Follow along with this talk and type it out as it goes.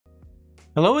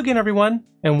Hello again everyone,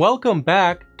 and welcome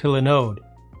back to Linode.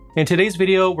 In today's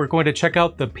video, we're going to check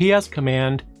out the ps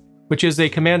command, which is a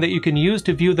command that you can use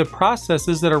to view the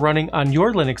processes that are running on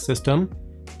your Linux system.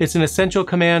 It's an essential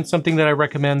command, something that I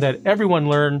recommend that everyone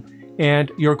learn, and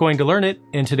you're going to learn it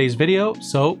in today's video,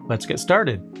 so let's get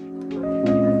started.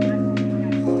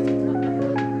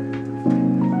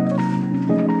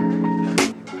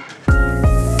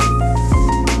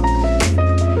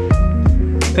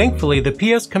 Thankfully, the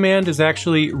ps command is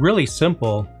actually really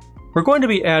simple. We're going to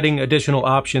be adding additional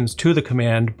options to the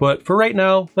command, but for right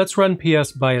now, let's run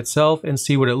ps by itself and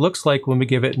see what it looks like when we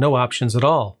give it no options at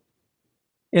all.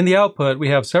 In the output, we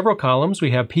have several columns.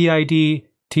 We have PID,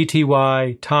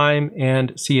 TTY, time,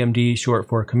 and CMD, short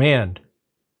for command.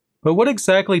 But what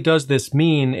exactly does this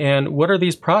mean, and what are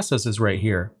these processes right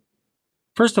here?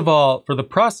 First of all, for the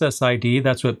process ID,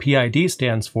 that's what PID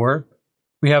stands for.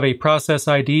 We have a process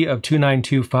ID of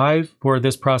 2925 for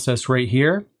this process right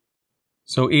here.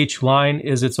 So each line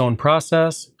is its own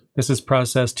process. This is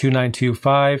process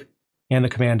 2925, and the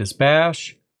command is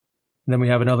bash. And then we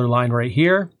have another line right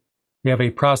here. We have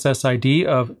a process ID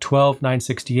of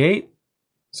 12968.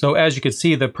 So as you can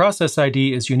see, the process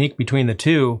ID is unique between the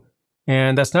two,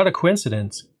 and that's not a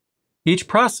coincidence. Each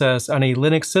process on a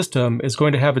Linux system is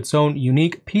going to have its own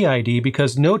unique PID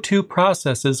because no two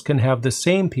processes can have the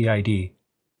same PID.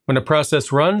 When a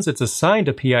process runs, it's assigned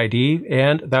a PID,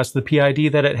 and that's the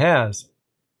PID that it has.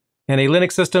 And a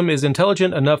Linux system is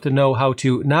intelligent enough to know how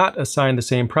to not assign the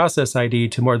same process ID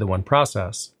to more than one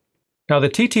process. Now the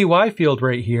TTY field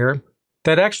right here,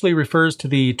 that actually refers to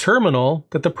the terminal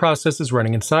that the process is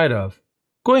running inside of.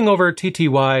 Going over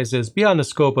TTYs is beyond the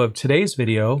scope of today's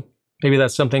video. Maybe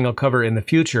that's something I'll cover in the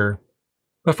future.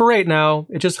 But for right now,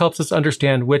 it just helps us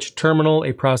understand which terminal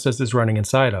a process is running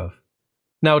inside of.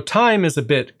 Now, time is a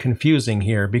bit confusing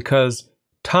here because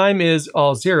time is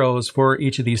all zeros for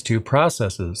each of these two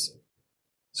processes.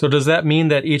 So does that mean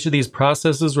that each of these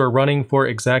processes were running for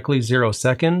exactly 0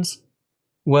 seconds?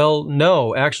 Well,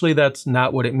 no, actually that's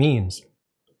not what it means.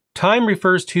 Time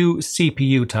refers to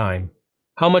CPU time,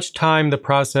 how much time the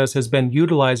process has been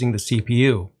utilizing the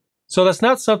CPU. So that's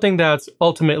not something that's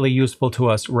ultimately useful to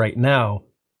us right now.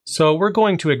 So we're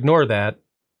going to ignore that.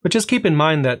 But just keep in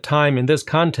mind that time in this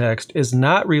context is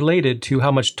not related to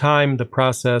how much time the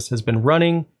process has been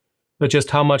running, but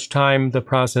just how much time the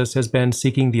process has been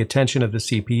seeking the attention of the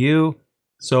CPU,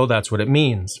 so that's what it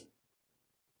means.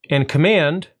 And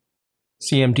command,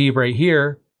 CMD right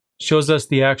here, shows us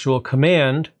the actual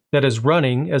command that is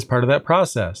running as part of that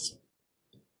process.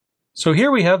 So here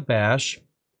we have bash,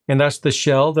 and that's the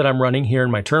shell that I'm running here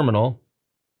in my terminal.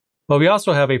 But we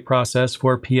also have a process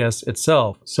for ps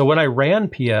itself. So when I ran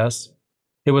ps,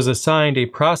 it was assigned a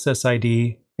process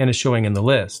ID and is showing in the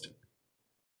list.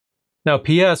 Now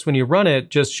ps, when you run it,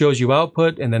 just shows you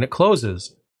output and then it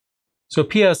closes. So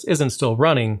ps isn't still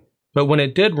running, but when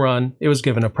it did run, it was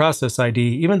given a process ID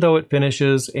even though it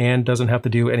finishes and doesn't have to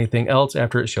do anything else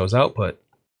after it shows output.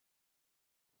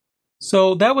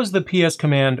 So that was the ps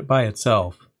command by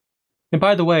itself. And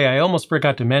by the way, I almost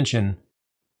forgot to mention,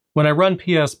 when I run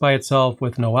ps by itself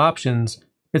with no options,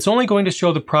 it's only going to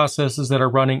show the processes that are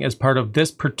running as part of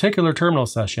this particular terminal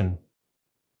session.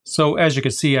 So as you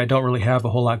can see, I don't really have a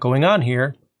whole lot going on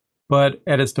here, but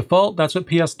at its default, that's what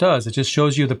ps does. It just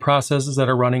shows you the processes that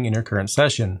are running in your current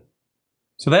session.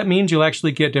 So that means you'll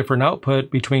actually get different output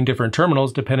between different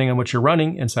terminals depending on what you're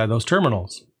running inside those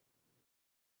terminals.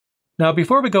 Now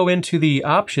before we go into the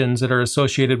options that are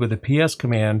associated with the ps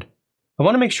command, I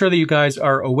want to make sure that you guys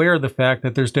are aware of the fact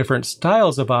that there's different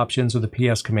styles of options with the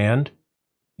ps command,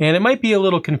 and it might be a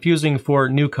little confusing for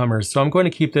newcomers, so I'm going to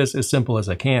keep this as simple as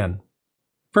I can.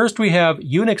 First, we have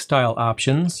Unix-style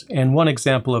options, and one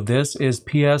example of this is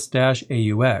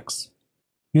ps-aux.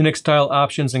 Unix-style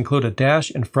options include a dash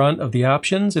in front of the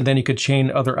options, and then you could chain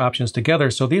other options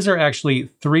together, so these are actually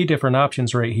 3 different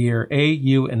options right here, A,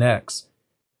 U, and X.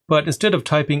 But instead of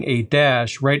typing a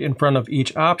dash right in front of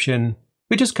each option,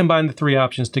 we just combine the 3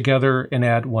 options together and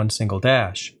add one single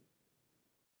dash.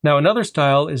 Now another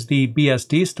style is the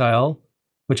BSD style,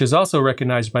 which is also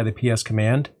recognized by the ps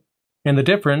command, and the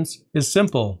difference is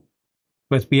simple.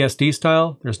 With BSD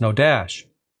style, there's no dash.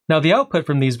 Now the output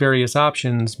from these various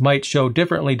options might show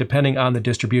differently depending on the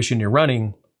distribution you're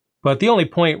running, but the only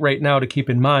point right now to keep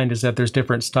in mind is that there's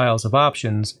different styles of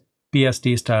options,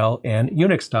 BSD style and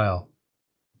Unix style.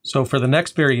 So for the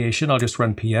next variation, I'll just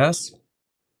run ps.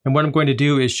 And what I'm going to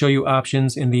do is show you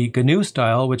options in the GNU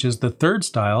style, which is the 3rd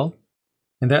style,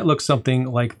 and that looks something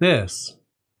like this.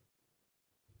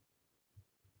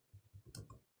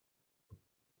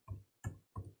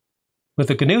 With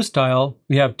the GNU style,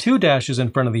 we have 2 dashes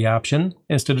in front of the option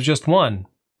instead of just 1.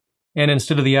 And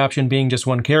instead of the option being just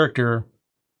 1 character,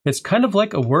 it's kind of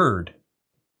like a word.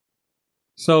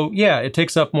 So yeah, it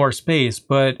takes up more space,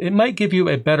 but it might give you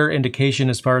a better indication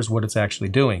as far as what it's actually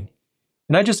doing.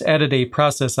 And I just added a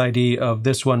process ID of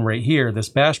this one right here, this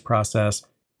bash process,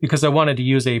 because I wanted to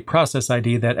use a process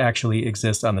ID that actually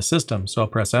exists on the system. So I'll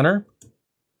press enter.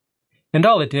 And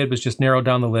all it did was just narrow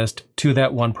down the list to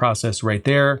that one process right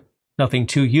there. Nothing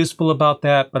too useful about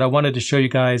that, but I wanted to show you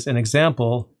guys an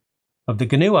example of the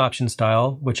GNU option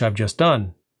style, which I've just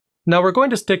done. Now we're going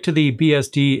to stick to the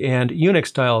BSD and Unix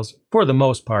styles for the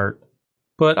most part,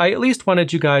 but I at least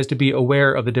wanted you guys to be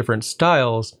aware of the different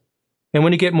styles, and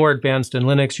when you get more advanced in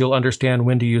Linux, you'll understand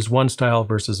when to use one style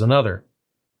versus another.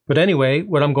 But anyway,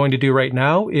 what I'm going to do right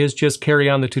now is just carry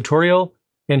on the tutorial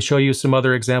and show you some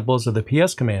other examples of the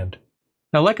ps command.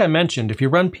 Now, like I mentioned, if you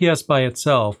run ps by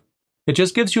itself, it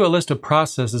just gives you a list of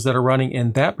processes that are running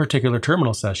in that particular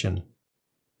terminal session.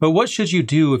 But what should you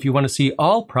do if you want to see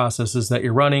all processes that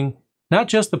you're running, not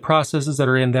just the processes that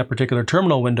are in that particular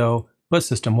terminal window, but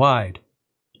system-wide?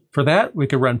 For that, we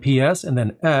could run ps and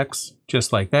then x,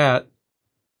 just like that.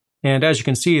 And as you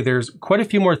can see, there's quite a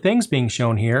few more things being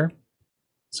shown here.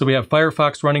 So we have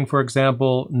Firefox running, for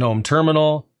example, GNOME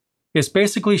terminal. It's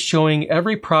basically showing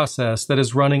every process that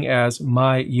is running as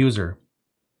my user.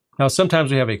 Now,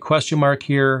 sometimes we have a question mark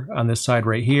here on this side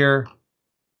right here.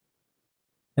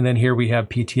 And then here we have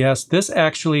PTS. This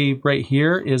actually right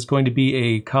here is going to be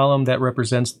a column that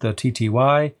represents the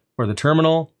TTY, or the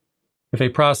terminal. If a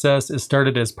process is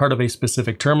started as part of a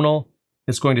specific terminal,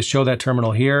 it's going to show that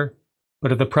terminal here.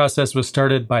 But if the process was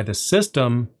started by the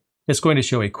system, it's going to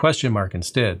show a question mark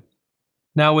instead.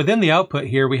 Now within the output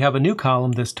here, we have a new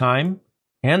column this time,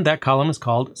 and that column is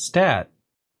called stat.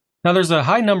 Now there's a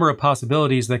high number of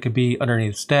possibilities that could be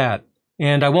underneath stat,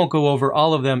 and I won't go over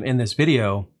all of them in this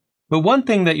video. But one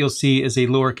thing that you'll see is a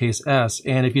lowercase s,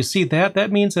 and if you see that,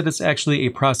 that means that it's actually a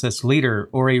process leader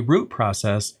or a root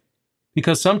process,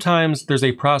 because sometimes there's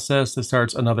a process that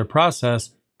starts another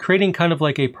process, creating kind of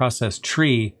like a process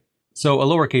tree. So a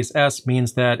lowercase s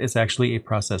means that it's actually a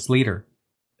process leader.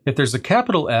 If there's a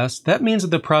capital S, that means that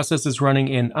the process is running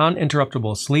in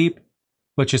uninterruptible sleep,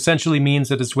 which essentially means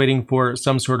that it's waiting for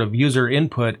some sort of user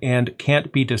input and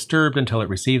can't be disturbed until it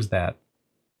receives that.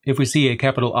 If we see a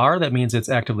capital R, that means it's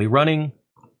actively running.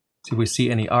 See if we see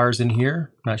any R's in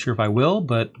here. Not sure if I will,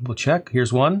 but we'll check.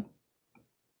 Here's one.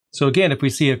 So again, if we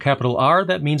see a capital R,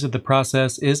 that means that the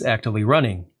process is actively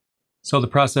running. So the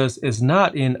process is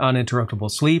not in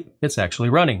uninterruptible sleep, it's actually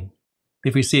running.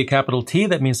 If we see a capital T,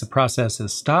 that means the process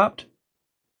is stopped.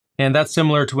 And that's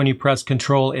similar to when you press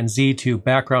Control and Z to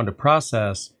background a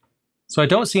process. So I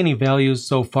don't see any values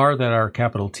so far that are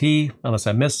capital T. Unless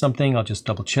I missed something, I'll just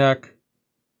double check.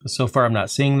 But so far I'm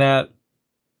not seeing that.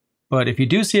 But if you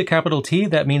do see a capital T,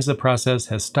 that means the process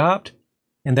has stopped.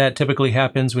 And that typically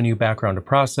happens when you background a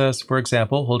process, for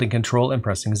example, holding Control and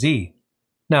pressing Z.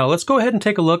 Now let's go ahead and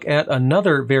take a look at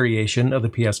another variation of the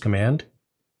ps command.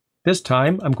 This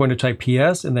time I'm going to type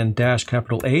ps and then dash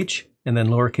capital H and then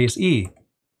lowercase e.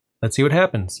 Let's see what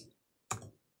happens.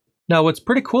 Now what's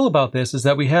pretty cool about this is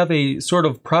that we have a sort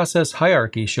of process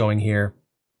hierarchy showing here,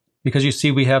 because you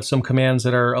see we have some commands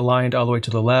that are aligned all the way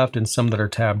to the left and some that are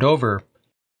tabbed over.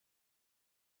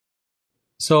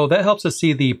 So that helps us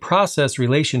see the process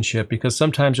relationship, because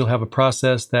sometimes you'll have a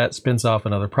process that spins off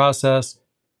another process.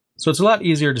 So it's a lot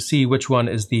easier to see which one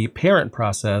is the parent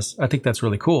process. I think that's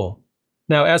really cool.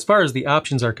 Now, as far as the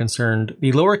options are concerned,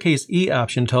 the lowercase e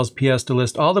option tells ps to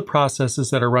list all the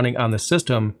processes that are running on the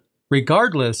system,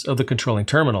 regardless of the controlling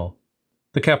terminal.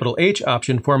 The capital H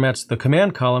option formats the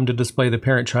command column to display the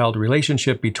parent-child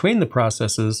relationship between the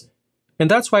processes,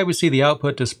 and that's why we see the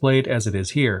output displayed as it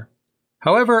is here.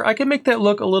 However, I can make that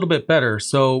look a little bit better,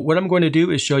 so what I'm going to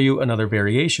do is show you another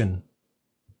variation.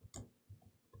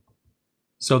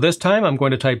 So this time I'm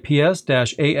going to type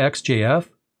ps-axjf.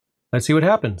 Let's see what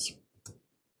happens.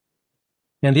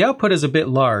 And the output is a bit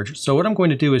large, so what I'm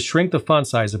going to do is shrink the font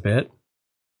size a bit.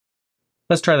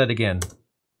 Let's try that again.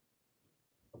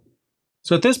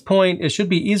 So at this point, it should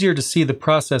be easier to see the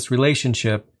process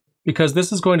relationship, because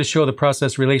this is going to show the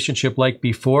process relationship like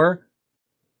before,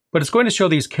 but it's going to show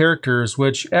these characters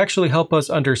which actually help us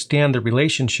understand the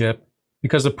relationship,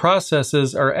 because the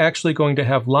processes are actually going to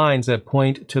have lines that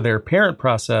point to their parent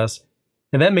process,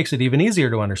 and that makes it even easier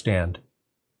to understand.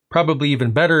 Probably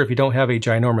even better if you don't have a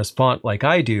ginormous font like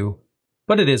I do,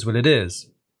 but it is what it is.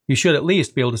 You should at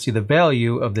least be able to see the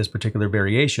value of this particular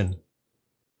variation.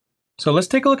 So let's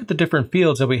take a look at the different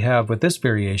fields that we have with this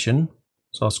variation.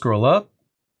 So I'll scroll up.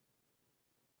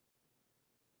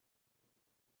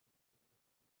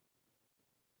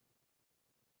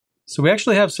 So we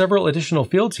actually have several additional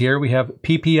fields here. We have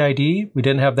PPID, we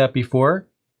didn't have that before.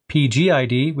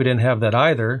 PGID, we didn't have that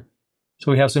either. So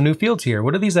we have some new fields here.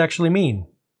 What do these actually mean?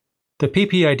 The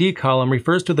PPID column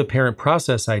refers to the parent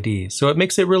process ID, so it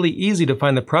makes it really easy to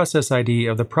find the process ID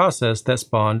of the process that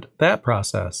spawned that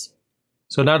process.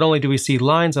 So not only do we see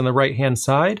lines on the right-hand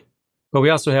side, but we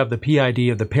also have the PID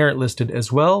of the parent listed as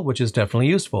well, which is definitely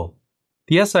useful.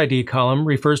 The SID column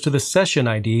refers to the session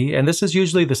ID, and this is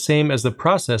usually the same as the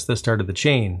process that started the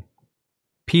chain.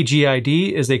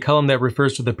 PGID is a column that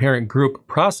refers to the parent group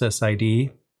process ID.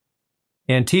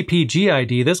 And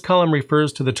TPGID, this column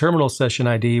refers to the terminal session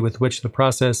ID with which the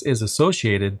process is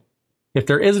associated. If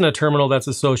there isn't a terminal that's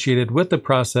associated with the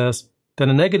process, then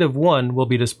a -1 will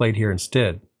be displayed here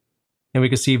instead. And we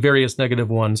can see various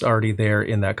 -1s already there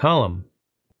in that column.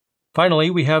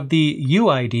 Finally, we have the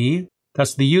UID.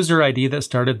 That's the user ID that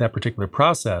started that particular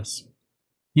process.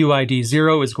 UID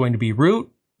 0 is going to be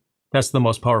root. That's the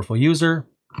most powerful user.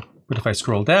 But if I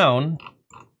scroll down,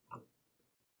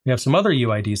 we have some other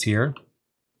UIDs here.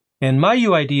 And my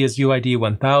UID is UID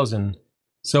 1000.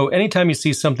 So anytime you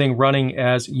see something running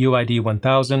as UID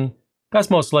 1000, that's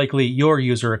most likely your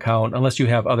user account, unless you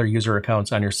have other user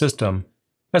accounts on your system.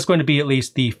 That's going to be at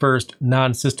least the first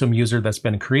non-system user that's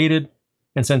been created.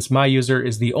 And since my user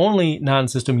is the only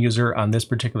non-system user on this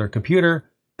particular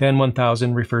computer, then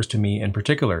 1000 refers to me in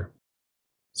particular.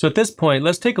 So at this point,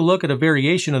 let's take a look at a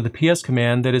variation of the PS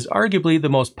command that is arguably the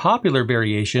most popular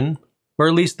variation, or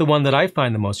at least the one that I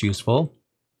find the most useful,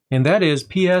 and that is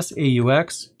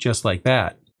PSAUX, just like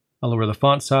that. I'll lower the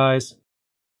font size.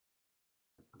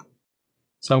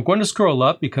 So I'm going to scroll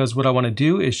up because what I want to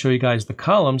do is show you guys the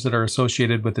columns that are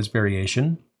associated with this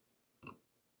variation.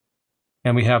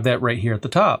 And we have that right here at the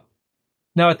top.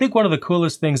 Now I think one of the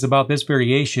coolest things about this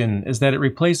variation is that it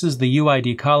replaces the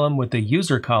UID column with the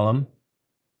user column,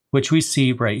 which we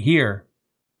see right here.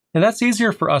 And that's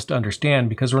easier for us to understand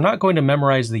because we're not going to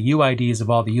memorize the UIDs of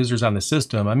all the users on the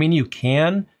system. I mean, you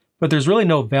can, but there's really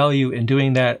no value in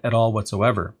doing that at all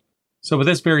whatsoever. So with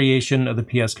this variation of the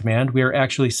PS command, we are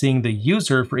actually seeing the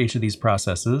user for each of these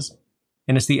processes,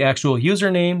 and it's the actual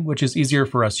username, which is easier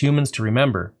for us humans to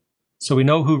remember. So we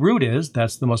know who root is,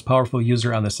 that's the most powerful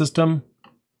user on the system.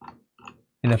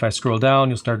 And if I scroll down,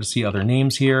 you'll start to see other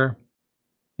names here,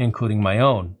 including my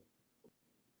own.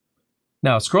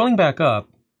 Now, scrolling back up,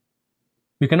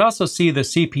 we can also see the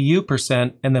CPU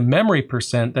percent and the memory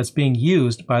percent that's being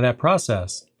used by that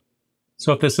process.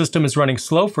 So if the system is running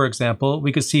slow, for example,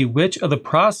 we could see which of the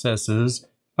processes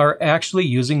are actually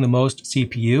using the most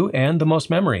CPU and the most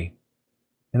memory.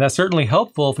 And that's certainly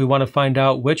helpful if we want to find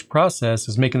out which process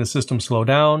is making the system slow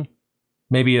down.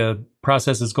 Maybe a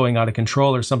process is going out of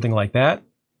control or something like that.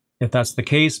 If that's the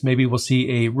case, maybe we'll see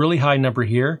a really high number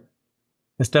here.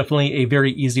 It's definitely a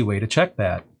very easy way to check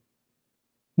that.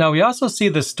 Now we also see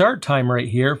the start time right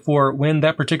here for when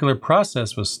that particular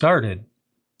process was started.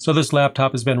 So this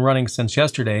laptop has been running since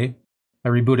yesterday. I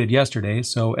rebooted yesterday,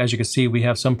 so as you can see, we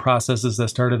have some processes that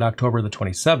started October the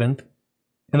 27th.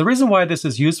 And the reason why this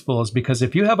is useful is because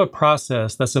if you have a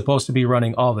process that's supposed to be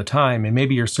running all the time, and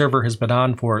maybe your server has been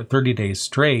on for 30 days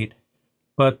straight,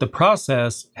 but the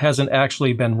process hasn't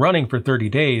actually been running for 30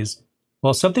 days,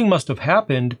 well, something must have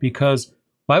happened, because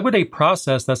why would a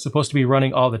process that's supposed to be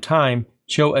running all the time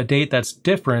show a date that's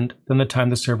different than the time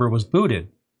the server was booted?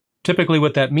 Typically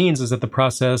what that means is that the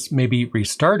process may be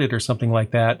restarted or something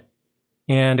like that,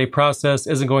 and a process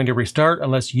isn't going to restart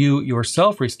unless you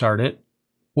yourself restart it.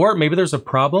 Or maybe there's a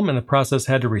problem and the process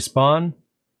had to respawn.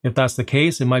 If that's the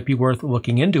case, it might be worth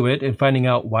looking into it and finding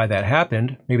out why that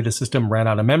happened. Maybe the system ran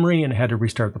out of memory and had to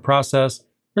restart the process.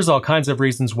 There's all kinds of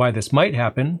reasons why this might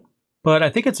happen, but I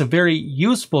think it's a very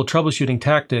useful troubleshooting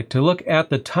tactic to look at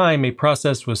the time a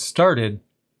process was started,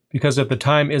 because if the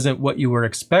time isn't what you were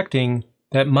expecting,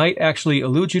 that might actually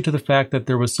allude you to the fact that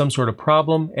there was some sort of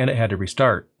problem and it had to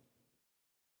restart.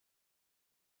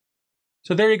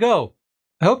 So there you go.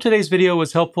 I hope today's video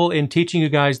was helpful in teaching you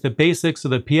guys the basics of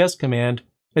the PS command.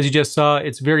 As you just saw,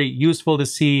 it's very useful to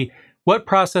see what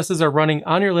processes are running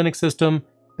on your Linux system.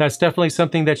 That's definitely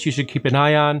something that you should keep an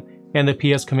eye on, and the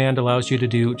PS command allows you to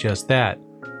do just that.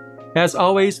 As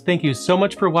always, thank you so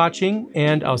much for watching,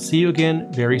 and I'll see you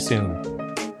again very soon.